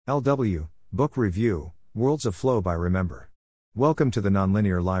LW, Book Review, Worlds of Flow by Remember. Welcome to the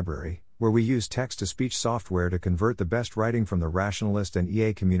Nonlinear Library, where we use text-to-speech software to convert the best writing from the rationalist and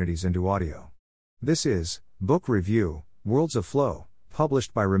EA communities into audio. This is Book Review, Worlds of Flow,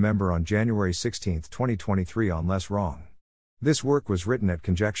 published by Remember on January 16, 2023 on Less Wrong. This work was written at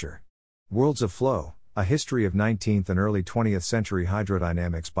Conjecture. Worlds of Flow, A History of 19th and Early 20th Century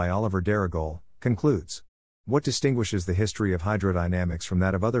Hydrodynamics by Oliver Darigol, concludes. What distinguishes the history of hydrodynamics from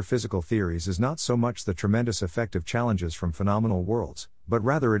that of other physical theories is not so much the tremendous effective challenges from phenomenal worlds, but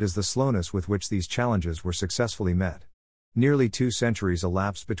rather it is the slowness with which these challenges were successfully met. Nearly 2 centuries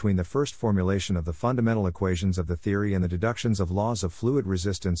elapsed between the first formulation of the fundamental equations of the theory and the deductions of laws of fluid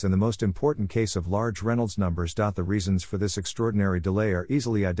resistance in the most important case of large Reynolds numbers. The reasons for this extraordinary delay are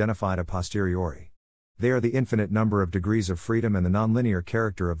easily identified a posteriori. They are the infinite number of degrees of freedom and the nonlinear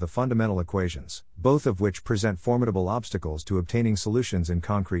character of the fundamental equations, both of which present formidable obstacles to obtaining solutions in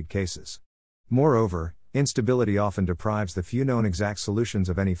concrete cases. Moreover, instability often deprives the few known exact solutions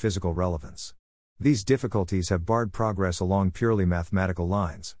of any physical relevance. These difficulties have barred progress along purely mathematical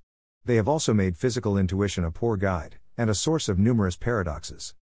lines. They have also made physical intuition a poor guide, and a source of numerous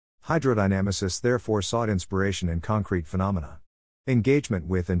paradoxes. Hydrodynamicists therefore sought inspiration in concrete phenomena. Engagement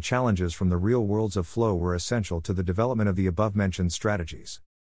with and challenges from the real worlds of flow were essential to the development of the above-mentioned strategies.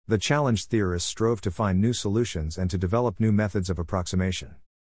 The challenged theorists strove to find new solutions and to develop new methods of approximation.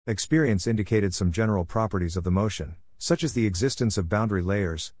 Experience indicated some general properties of the motion, such as the existence of boundary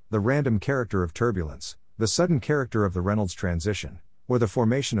layers, the random character of turbulence, the sudden character of the Reynolds transition, or the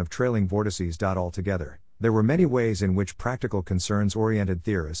formation of trailing vortices. Altogether, there were many ways in which practical concerns oriented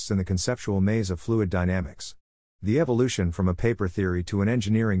theorists in the conceptual maze of fluid dynamics. The evolution from a paper theory to an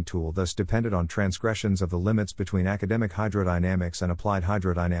engineering tool thus depended on transgressions of the limits between academic hydrodynamics and applied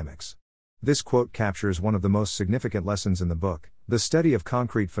hydrodynamics. This quote captures one of the most significant lessons in the book. The study of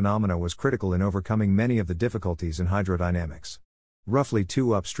concrete phenomena was critical in overcoming many of the difficulties in hydrodynamics. Roughly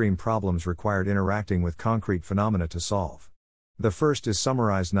 2 upstream problems required interacting with concrete phenomena to solve. The first is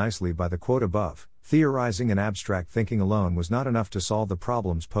summarized nicely by the quote above: theorizing and abstract thinking alone was not enough to solve the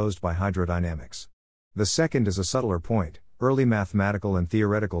problems posed by hydrodynamics. The second is a subtler point: early mathematical and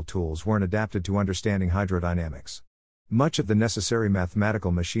theoretical tools weren't adapted to understanding hydrodynamics. Much of the necessary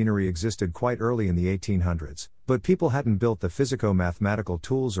mathematical machinery existed quite early in the 1800s, but people hadn't built the physico-mathematical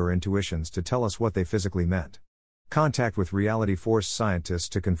tools or intuitions to tell us what they physically meant. Contact with reality forced scientists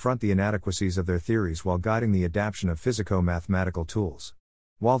to confront the inadequacies of their theories while guiding the adaptation of physico-mathematical tools.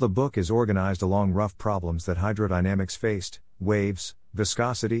 While the book is organized along rough problems that hydrodynamics faced, waves,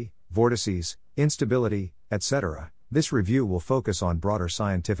 viscosity, vortices, instability, etc., this review will focus on broader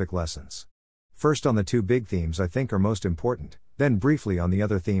scientific lessons. First on the 2 big themes I think are most important, then briefly on the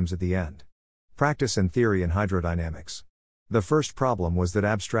other themes at the end. Practice and theory in hydrodynamics. The first problem was that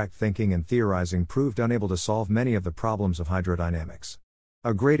abstract thinking and theorizing proved unable to solve many of the problems of hydrodynamics.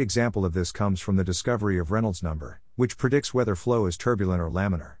 A great example of this comes from the discovery of Reynolds number, which predicts whether flow is turbulent or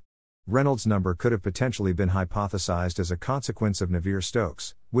laminar. Reynolds number could have potentially been hypothesized as a consequence of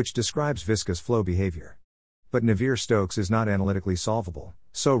Navier-Stokes, which describes viscous flow behavior. But Navier-Stokes is not analytically solvable,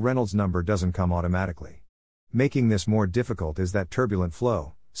 so Reynolds number doesn't come automatically. Making this more difficult is that turbulent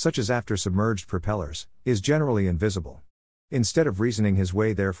flow, such as after submerged propellers, is generally invisible. Instead of reasoning his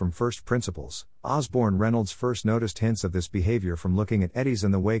way there from first principles, Osborne Reynolds first noticed hints of this behavior from looking at eddies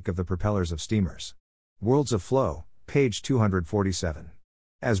in the wake of the propellers of steamers. Worlds of Flow, page 247.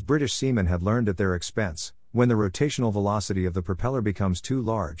 As British seamen had learned at their expense, when the rotational velocity of the propeller becomes too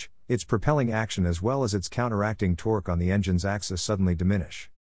large, its propelling action as well as its counteracting torque on the engine's axis suddenly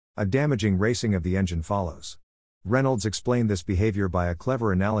diminish. A damaging racing of the engine follows. Reynolds explained this behavior by a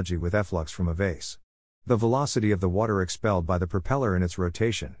clever analogy with efflux from a vase. The velocity of the water expelled by the propeller in its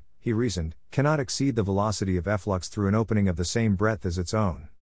rotation, he reasoned, cannot exceed the velocity of efflux through an opening of the same breadth as its own.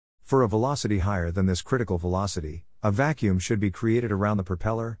 For a velocity higher than this critical velocity, a vacuum should be created around the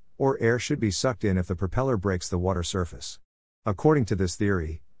propeller, or air should be sucked in if the propeller breaks the water surface. According to this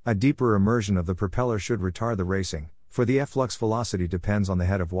theory, a deeper immersion of the propeller should retard the racing, for the efflux velocity depends on the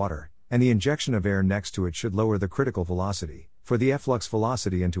head of water, and the injection of air next to it should lower the critical velocity, for the efflux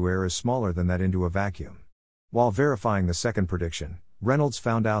velocity into air is smaller than that into a vacuum. While verifying the second prediction, Reynolds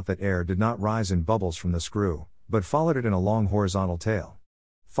found out that air did not rise in bubbles from the screw, but followed it in a long horizontal tail.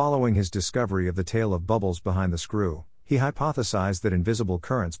 Following his discovery of the tail of bubbles behind the screw, he hypothesized that invisible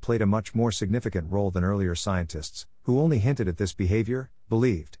currents played a much more significant role than earlier scientists, who only hinted at this behavior,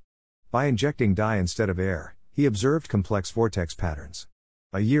 believed. By injecting dye instead of air, he observed complex vortex patterns.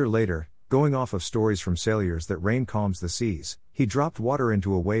 A year later, Going off of stories from sailors that rain calms the seas, he dropped water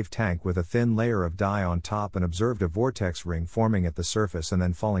into a wave tank with a thin layer of dye on top and observed a vortex ring forming at the surface and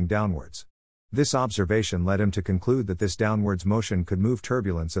then falling downwards. This observation led him to conclude that this downwards motion could move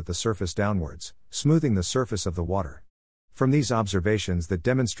turbulence at the surface downwards, smoothing the surface of the water. From these observations that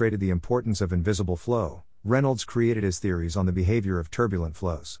demonstrated the importance of invisible flow, Reynolds created his theories on the behavior of turbulent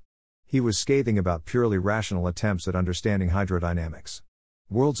flows. He was scathing about purely rational attempts at understanding hydrodynamics.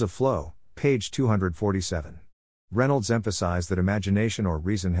 Worlds of Flow, page 247. Reynolds emphasized that imagination or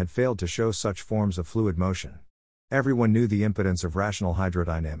reason had failed to show such forms of fluid motion. Everyone knew the impotence of rational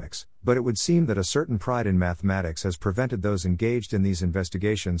hydrodynamics, but it would seem that a certain pride in mathematics has prevented those engaged in these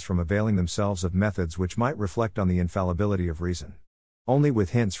investigations from availing themselves of methods which might reflect on the infallibility of reason. Only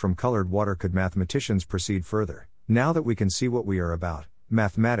with hints from colored water could mathematicians proceed further. Now that we can see what we are about,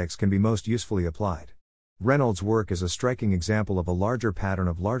 mathematics can be most usefully applied. Reynolds' work is a striking example of a larger pattern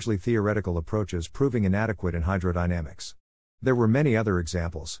of largely theoretical approaches proving inadequate in hydrodynamics. There were many other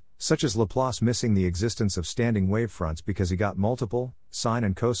examples, such as Laplace missing the existence of standing wavefronts because he got multiple, sine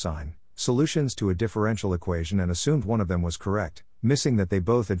and cosine, solutions to a differential equation and assumed one of them was correct, missing that they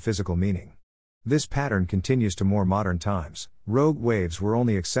both had physical meaning. This pattern continues to more modern times. Rogue waves were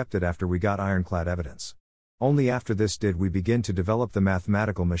only accepted after we got ironclad evidence. Only after this did we begin to develop the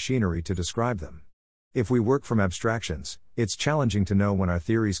mathematical machinery to describe them. If we work from abstractions, it's challenging to know when our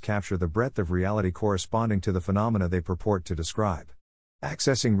theories capture the breadth of reality corresponding to the phenomena they purport to describe.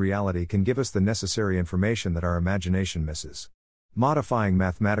 Accessing reality can give us the necessary information that our imagination misses. Modifying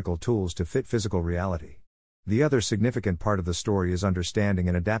mathematical tools to fit physical reality. The other significant part of the story is understanding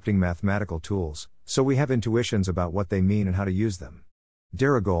and adapting mathematical tools, so we have intuitions about what they mean and how to use them.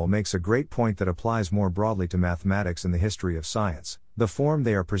 Derrigol makes a great point that applies more broadly to mathematics in the history of science. The form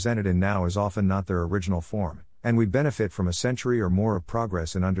they are presented in now is often not their original form, and we benefit from a century or more of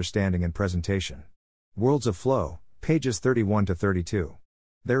progress in understanding and presentation. Worlds of Flow, pages 31 to 32.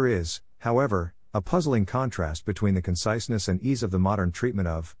 There is, however, a puzzling contrast between the conciseness and ease of the modern treatment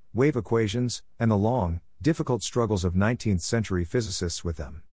of wave equations and the long, difficult struggles of 19th century physicists with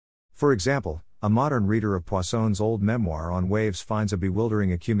them. For example, a modern reader of Poisson's old memoir on waves finds a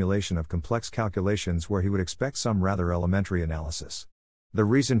bewildering accumulation of complex calculations where he would expect some rather elementary analysis. The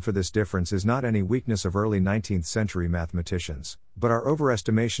reason for this difference is not any weakness of early 19th century mathematicians, but our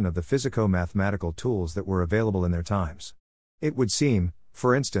overestimation of the physico-mathematical tools that were available in their times. It would seem,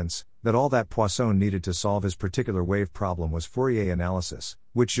 for instance, that all that Poisson needed to solve his particular wave problem was Fourier analysis,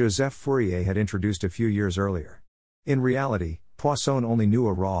 which Joseph Fourier had introduced a few years earlier. In reality, Poisson only knew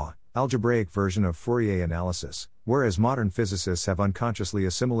a raw, algebraic version of Fourier analysis, whereas modern physicists have unconsciously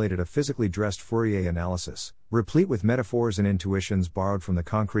assimilated a physically dressed Fourier analysis, replete with metaphors and intuitions borrowed from the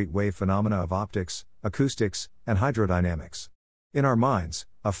concrete wave phenomena of optics, acoustics, and hydrodynamics. In our minds,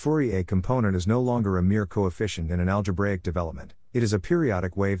 a Fourier component is no longer a mere coefficient in an algebraic development, it is a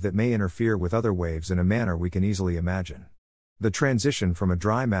periodic wave that may interfere with other waves in a manner we can easily imagine. The transition from a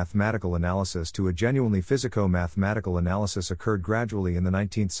dry mathematical analysis to a genuinely physico-mathematical analysis occurred gradually in the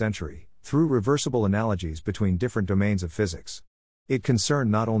 19th century, through reversible analogies between different domains of physics. It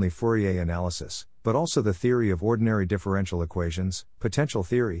concerned not only Fourier analysis, but also the theory of ordinary differential equations, potential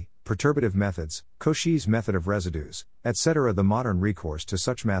theory, perturbative methods, Cauchy's method of residues, etc. The modern recourse to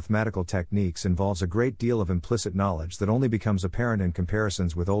such mathematical techniques involves a great deal of implicit knowledge that only becomes apparent in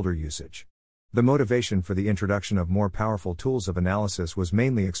comparisons with older usage. The motivation for the introduction of more powerful tools of analysis was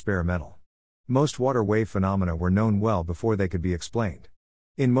mainly experimental. Most water wave phenomena were known well before they could be explained.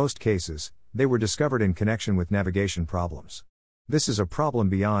 In most cases, they were discovered in connection with navigation problems. This is a problem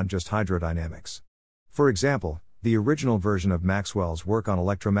beyond just hydrodynamics. For example, the original version of Maxwell's work on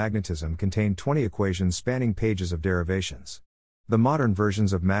electromagnetism contained 20 equations spanning pages of derivations. The modern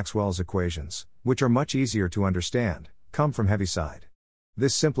versions of Maxwell's equations, which are much easier to understand, come from Heaviside.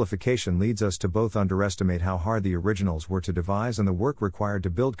 This simplification leads us to both underestimate how hard the originals were to devise and the work required to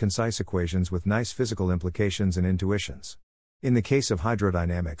build concise equations with nice physical implications and intuitions. In the case of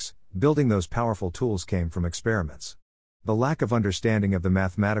hydrodynamics, building those powerful tools came from experiments. The lack of understanding of the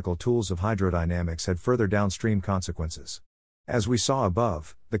mathematical tools of hydrodynamics had further downstream consequences. As we saw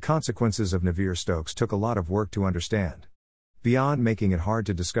above, the consequences of Navier-Stokes took a lot of work to understand. Beyond making it hard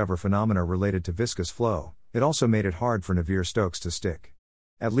to discover phenomena related to viscous flow, it also made it hard for Navier-Stokes to stick.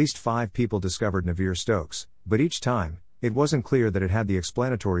 At least 5 people discovered Navier-Stokes, but each time, it wasn't clear that it had the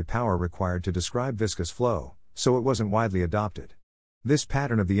explanatory power required to describe viscous flow, so it wasn't widely adopted. This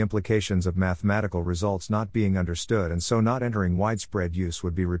pattern of the implications of mathematical results not being understood and so not entering widespread use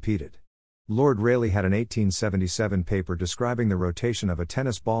would be repeated. Lord Rayleigh had an 1877 paper describing the rotation of a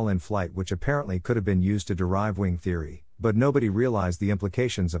tennis ball in flight which apparently could have been used to derive wing theory, but nobody realized the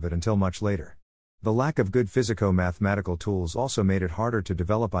implications of it until much later. The lack of good physico-mathematical tools also made it harder to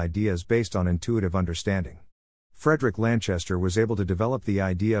develop ideas based on intuitive understanding. Frederick Lanchester was able to develop the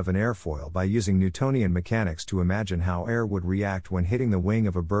idea of an airfoil by using Newtonian mechanics to imagine how air would react when hitting the wing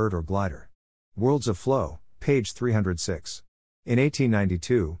of a bird or glider. Worlds of Flow, page 306. In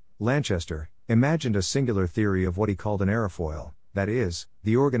 1892, Lanchester imagined a singular theory of what he called an aerofoil, that is,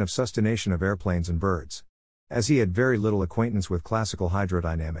 the organ of sustentation of airplanes and birds. As he had very little acquaintance with classical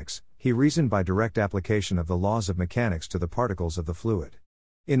hydrodynamics, he reasoned by direct application of the laws of mechanics to the particles of the fluid.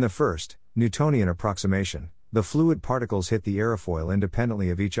 In the first, Newtonian approximation, the fluid particles hit the aerofoil independently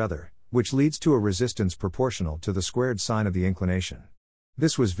of each other, which leads to a resistance proportional to the squared sine of the inclination.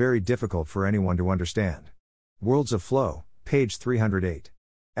 This was very difficult for anyone to understand. Worlds of Flow, page 308.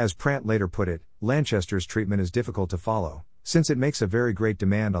 As Prant later put it, Lanchester's treatment is difficult to follow, since it makes a very great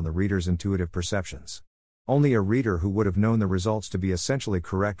demand on the reader's intuitive perceptions. Only a reader who would have known the results to be essentially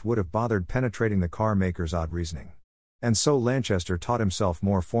correct would have bothered penetrating the car maker's odd reasoning. And so Lanchester taught himself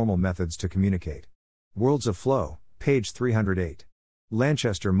more formal methods to communicate. Worlds of Flow, page 308.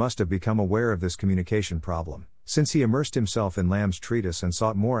 Lanchester must have become aware of this communication problem, since he immersed himself in Lamb's treatise and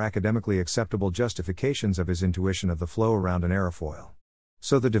sought more academically acceptable justifications of his intuition of the flow around an aerofoil.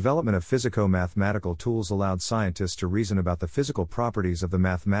 So the development of physico-mathematical tools allowed scientists to reason about the physical properties of the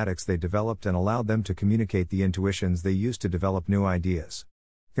mathematics they developed and allowed them to communicate the intuitions they used to develop new ideas.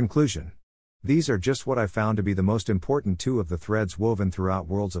 Conclusion. These are just what I found to be the most important two of the threads woven throughout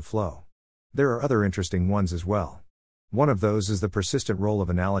Worlds of Flow. There are other interesting ones as well. One of those is the persistent role of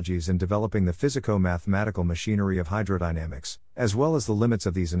analogies in developing the physico-mathematical machinery of hydrodynamics, as well as the limits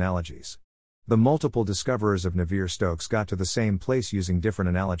of these analogies. The multiple discoverers of Navier-Stokes got to the same place using different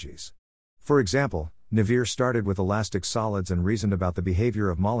analogies. For example, Navier started with elastic solids and reasoned about the behavior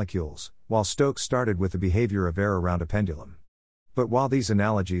of molecules, while Stokes started with the behavior of air around a pendulum. But while these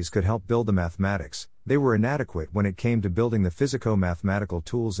analogies could help build the mathematics, they were inadequate when it came to building the physico-mathematical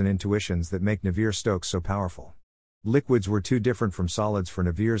tools and intuitions that make Navier-Stokes so powerful. Liquids were too different from solids for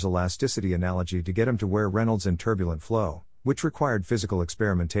Navier's elasticity analogy to get him to where Reynolds in turbulent flow, which required physical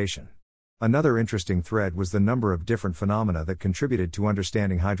experimentation. Another interesting thread was the number of different phenomena that contributed to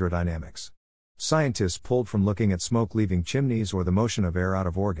understanding hydrodynamics. Scientists pulled from looking at smoke leaving chimneys or the motion of air out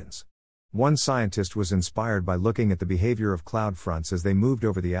of organs. One scientist was inspired by looking at the behavior of cloud fronts as they moved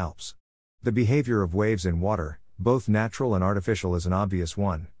over the Alps. The behavior of waves in water, both natural and artificial, is an obvious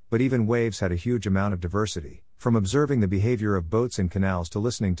one, but even waves had a huge amount of diversity, from observing the behavior of boats in canals to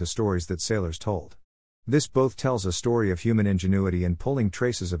listening to stories that sailors told. This both tells a story of human ingenuity in pulling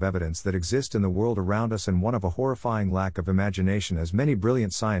traces of evidence that exist in the world around us and one of a horrifying lack of imagination, as many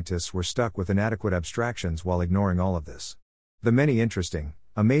brilliant scientists were stuck with inadequate abstractions while ignoring all of this. The many interesting,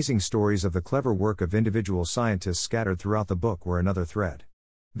 amazing stories of the clever work of individual scientists scattered throughout the book were another thread.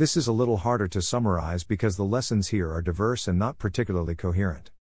 This is a little harder to summarize because the lessons here are diverse and not particularly coherent.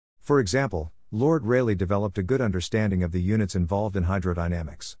 For example, Lord Rayleigh developed a good understanding of the units involved in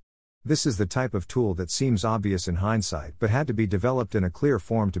hydrodynamics. This is the type of tool that seems obvious in hindsight but had to be developed in a clear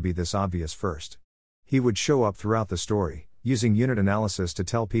form to be this obvious first. He would show up throughout the story, using unit analysis to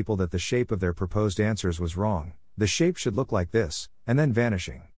tell people that the shape of their proposed answers was wrong, the shape should look like this, and then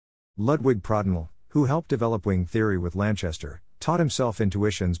vanishing. Ludwig Prodnell, who helped develop wing theory with Lanchester, taught himself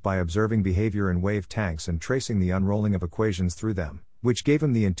intuitions by observing behavior in wave tanks and tracing the unrolling of equations through them, which gave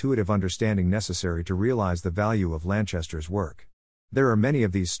him the intuitive understanding necessary to realize the value of Lanchester's work. There are many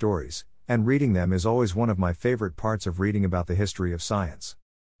of these stories, and reading them is always one of my favorite parts of reading about the history of science.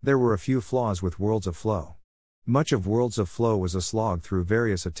 There were a few flaws with Worlds of Flow. Much of Worlds of Flow was a slog through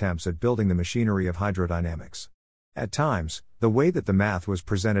various attempts at building the machinery of hydrodynamics. At times, the way that the math was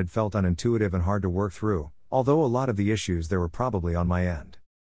presented felt unintuitive and hard to work through, although a lot of the issues there were probably on my end.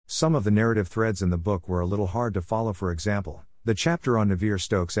 Some of the narrative threads in the book were a little hard to follow. For example, the chapter on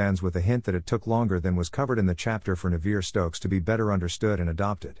Navier-Stokes ends with a hint that it took longer than was covered in the chapter for Navier-Stokes to be better understood and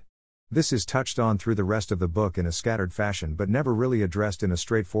adopted. This is touched on through the rest of the book in a scattered fashion but never really addressed in a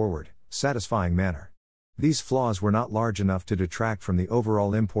straightforward, satisfying manner. These flaws were not large enough to detract from the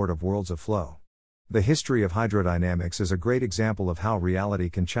overall import of Worlds of Flow. The history of hydrodynamics is a great example of how reality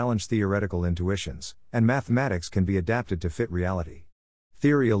can challenge theoretical intuitions, and mathematics can be adapted to fit reality.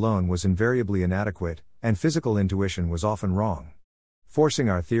 Theory alone was invariably inadequate, and physical intuition was often wrong. Forcing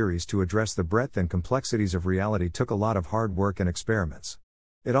our theories to address the breadth and complexities of reality took a lot of hard work and experiments.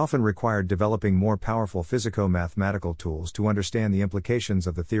 It often required developing more powerful physico-mathematical tools to understand the implications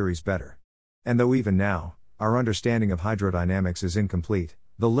of the theories better. And though even now, our understanding of hydrodynamics is incomplete,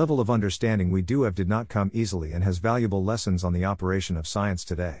 the level of understanding we do have did not come easily and has valuable lessons on the operation of science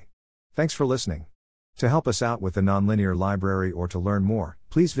today. Thanks for listening. To help us out with the Nonlinear Library or to learn more,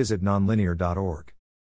 please visit nonlinear.org.